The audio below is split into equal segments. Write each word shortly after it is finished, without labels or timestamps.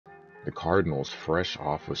The Cardinals, fresh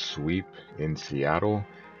off a sweep in Seattle,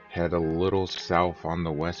 head a little south on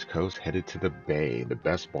the West Coast, headed to the Bay, the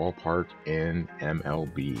best ballpark in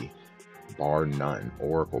MLB, bar none,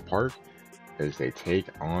 Oracle Park, as they take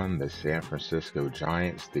on the San Francisco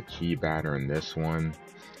Giants. The key batter in this one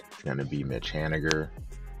is going to be Mitch Haniger.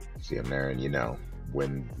 See him there, and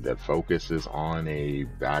when the focus is on a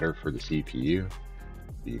batter for the CPU,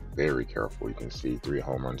 be very careful. You can see 3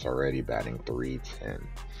 home runs already, batting .310.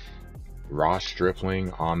 Ross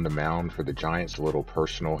Stripling on the mound for the Giants. A little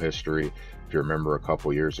personal history. If you remember, a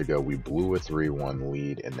couple years ago, we blew a 3-1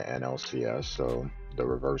 lead in the NLCS, so the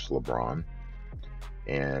reverse LeBron.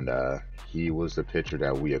 And he was the pitcher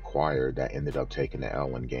that we acquired that ended up taking the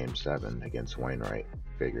L in Game 7 against Wainwright.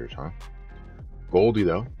 Figures, huh? Goldie,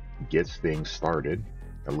 though, gets things started.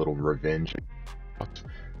 A little revenge.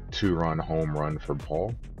 2-run home run for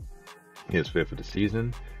Paul. His 5th of the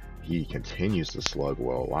season. He continues to slug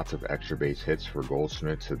well. Lots of extra base hits for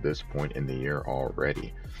Goldschmidt to this point in the year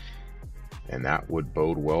already. And that would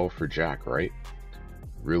bode well for Jack, right?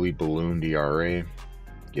 Really ballooned ERA.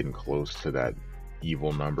 Getting close to that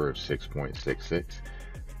evil number of 6.66.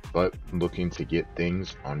 But looking to get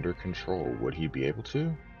things under control. Would he be able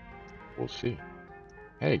to? We'll see.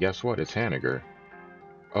 Hey, guess what? It's Haniger.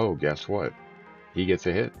 Oh, guess what? He gets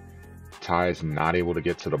a hit. Ty's not able to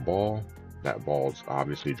get to the ball. That ball's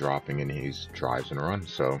obviously dropping and he drives and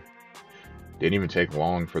runs. So didn't even take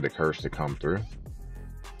long for the curse to come through.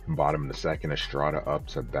 Bottom of the second, Estrada up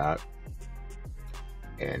to bat.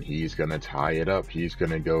 And he's going to tie it up. He's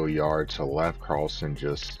going to go yard to left. Carlson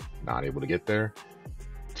just not able to get there.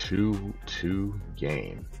 2-2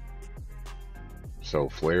 game. So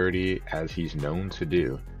Flaherty, as he's known to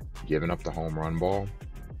do, giving up the home run ball.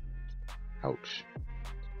 Ouch.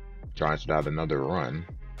 Giants would have another run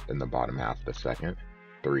in the bottom half of the second.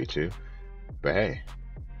 3-2. But hey,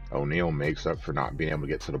 O'Neill makes up for not being able to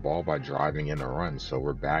get to the ball by driving in a run. So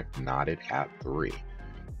we're back knotted at 3.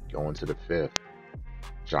 Going to the 5th.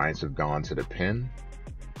 Giants have gone to the pin.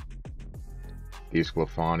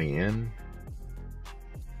 DeSclafani in.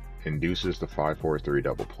 Induces the 5-4-3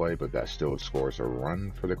 double play, but that still scores a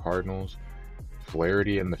run for the Cardinals.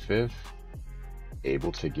 Flaherty in the 5th.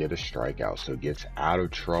 Able to get a strikeout. So gets out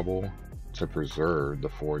of trouble to preserve the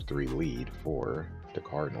 4-3 lead for the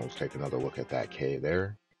Cardinals. Take another look at that K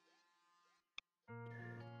there.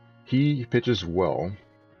 He pitches well.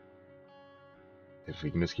 If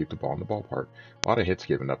we can just keep the ball in the ballpark. A lot of hits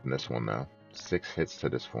given up in this one, though. 6 hits to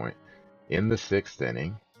this point. In the 6th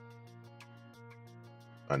inning,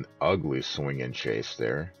 an ugly swing and chase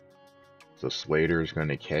there. So Slater's going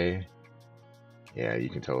to K. Yeah, you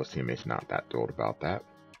can tell his teammate's not that thrilled about that.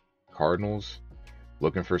 Cardinals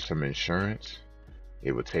looking for some insurance.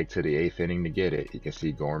 It would take to the 8th inning to get it. You can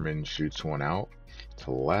see Gorman shoots one out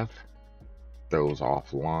to left. Throws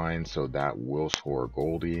offline, so that will score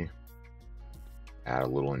Goldie. Add a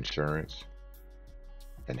little insurance.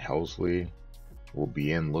 And Helsley will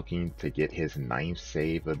be in looking to get his 9th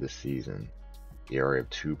save of the season. ERA of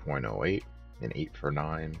 2.08 and 8 for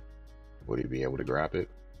 9. Would he be able to grab it?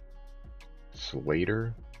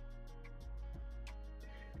 Slater.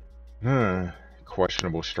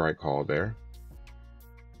 Questionable strike call there.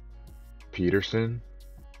 Peterson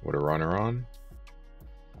with a runner on.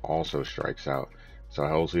 Also strikes out. So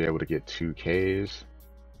Helsley able to get 2 Ks.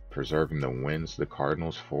 Preserving the wins. The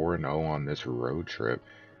Cardinals 4-0 on this road trip.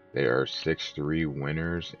 They are 6-3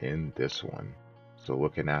 winners in this one. So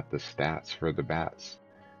looking at the stats for the bats.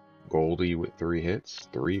 Goldie with 3 hits.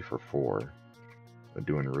 3 for 4. But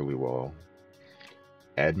doing really well.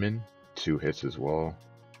 Edman, 2 hits as well.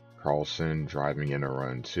 Carlson driving in a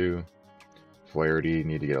run too. Flaherty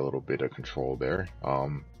need to get a little bit of control there.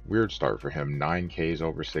 Weird start for him. 9 Ks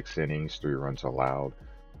over 6 innings, 3 runs allowed,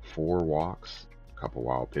 4 walks, a couple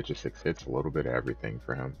wild pitches, 6 hits, a little bit of everything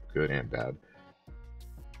for him, good and bad.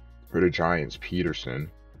 For the Giants,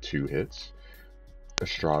 Peterson, 2 hits.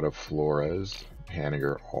 Estrada, Flores,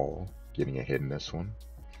 Haniger all getting a hit in this one.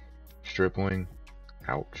 Stripling,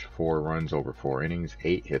 ouch, 4 runs over 4 innings,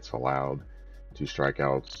 8 hits allowed, 2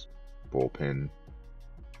 strikeouts. Bullpen,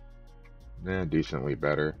 decently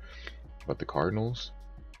better. But the Cardinals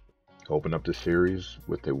open up the series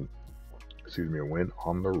with a win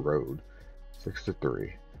on the road,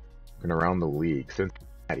 6-3. And around the league,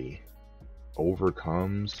 Cincinnati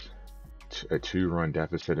overcomes a 2-run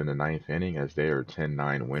deficit in the 9th inning as they are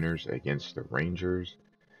 10-9 winners against the Rangers.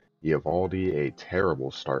 Eovaldi, a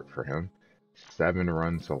terrible start for him. 7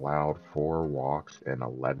 runs allowed, 4 walks, and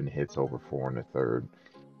 11 hits over 4 in the 3rd.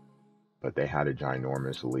 But they had a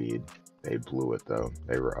ginormous lead. They blew it though.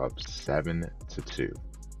 They were up 7-2.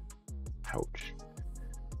 Ouch.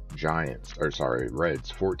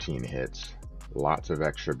 Reds 14 hits. Lots of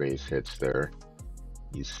extra base hits there.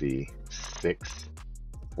 You see 6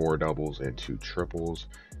 4 doubles and 2 triples.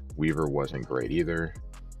 Weaver wasn't great either.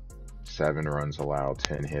 7 runs allowed,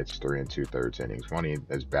 10 hits, 3 2/3 innings. Funny,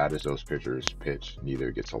 as bad as those pitchers pitch,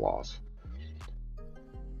 neither gets a loss.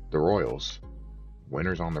 The Royals,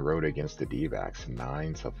 winners on the road against the D-backs,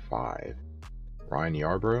 9-5. Ryan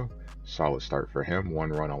Yarbrough, solid start for him. 1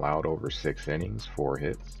 run allowed over 6 innings, 4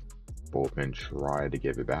 hits. Bullpen tried to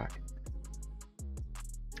give it back.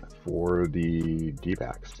 For the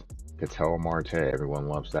D-backs, Ketel Marte, everyone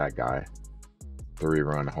loves that guy.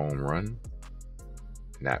 3-run home run.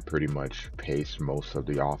 And that pretty much paced most of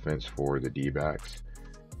the offense for the D-backs.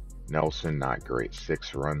 Nelson, not great.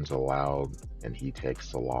 6 runs allowed, and he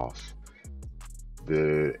takes the loss.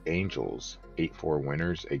 The Angels, 8-4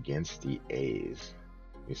 winners against the A's.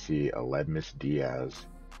 You see Aledmus Diaz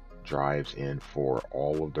drives in for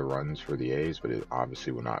all of the runs for the A's, but it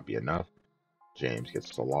obviously will not be enough. James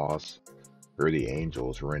gets the loss. For the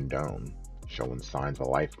Angels, Rendon, showing signs of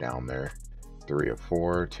life down there. 3 of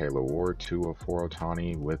 4, Taylor Ward, 2 of 4,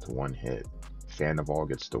 Ohtani with 1 hit. Sandoval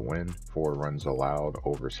gets the win, 4 runs allowed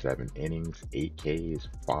over 7 innings, 8 Ks,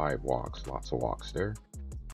 5 walks, lots of walks there.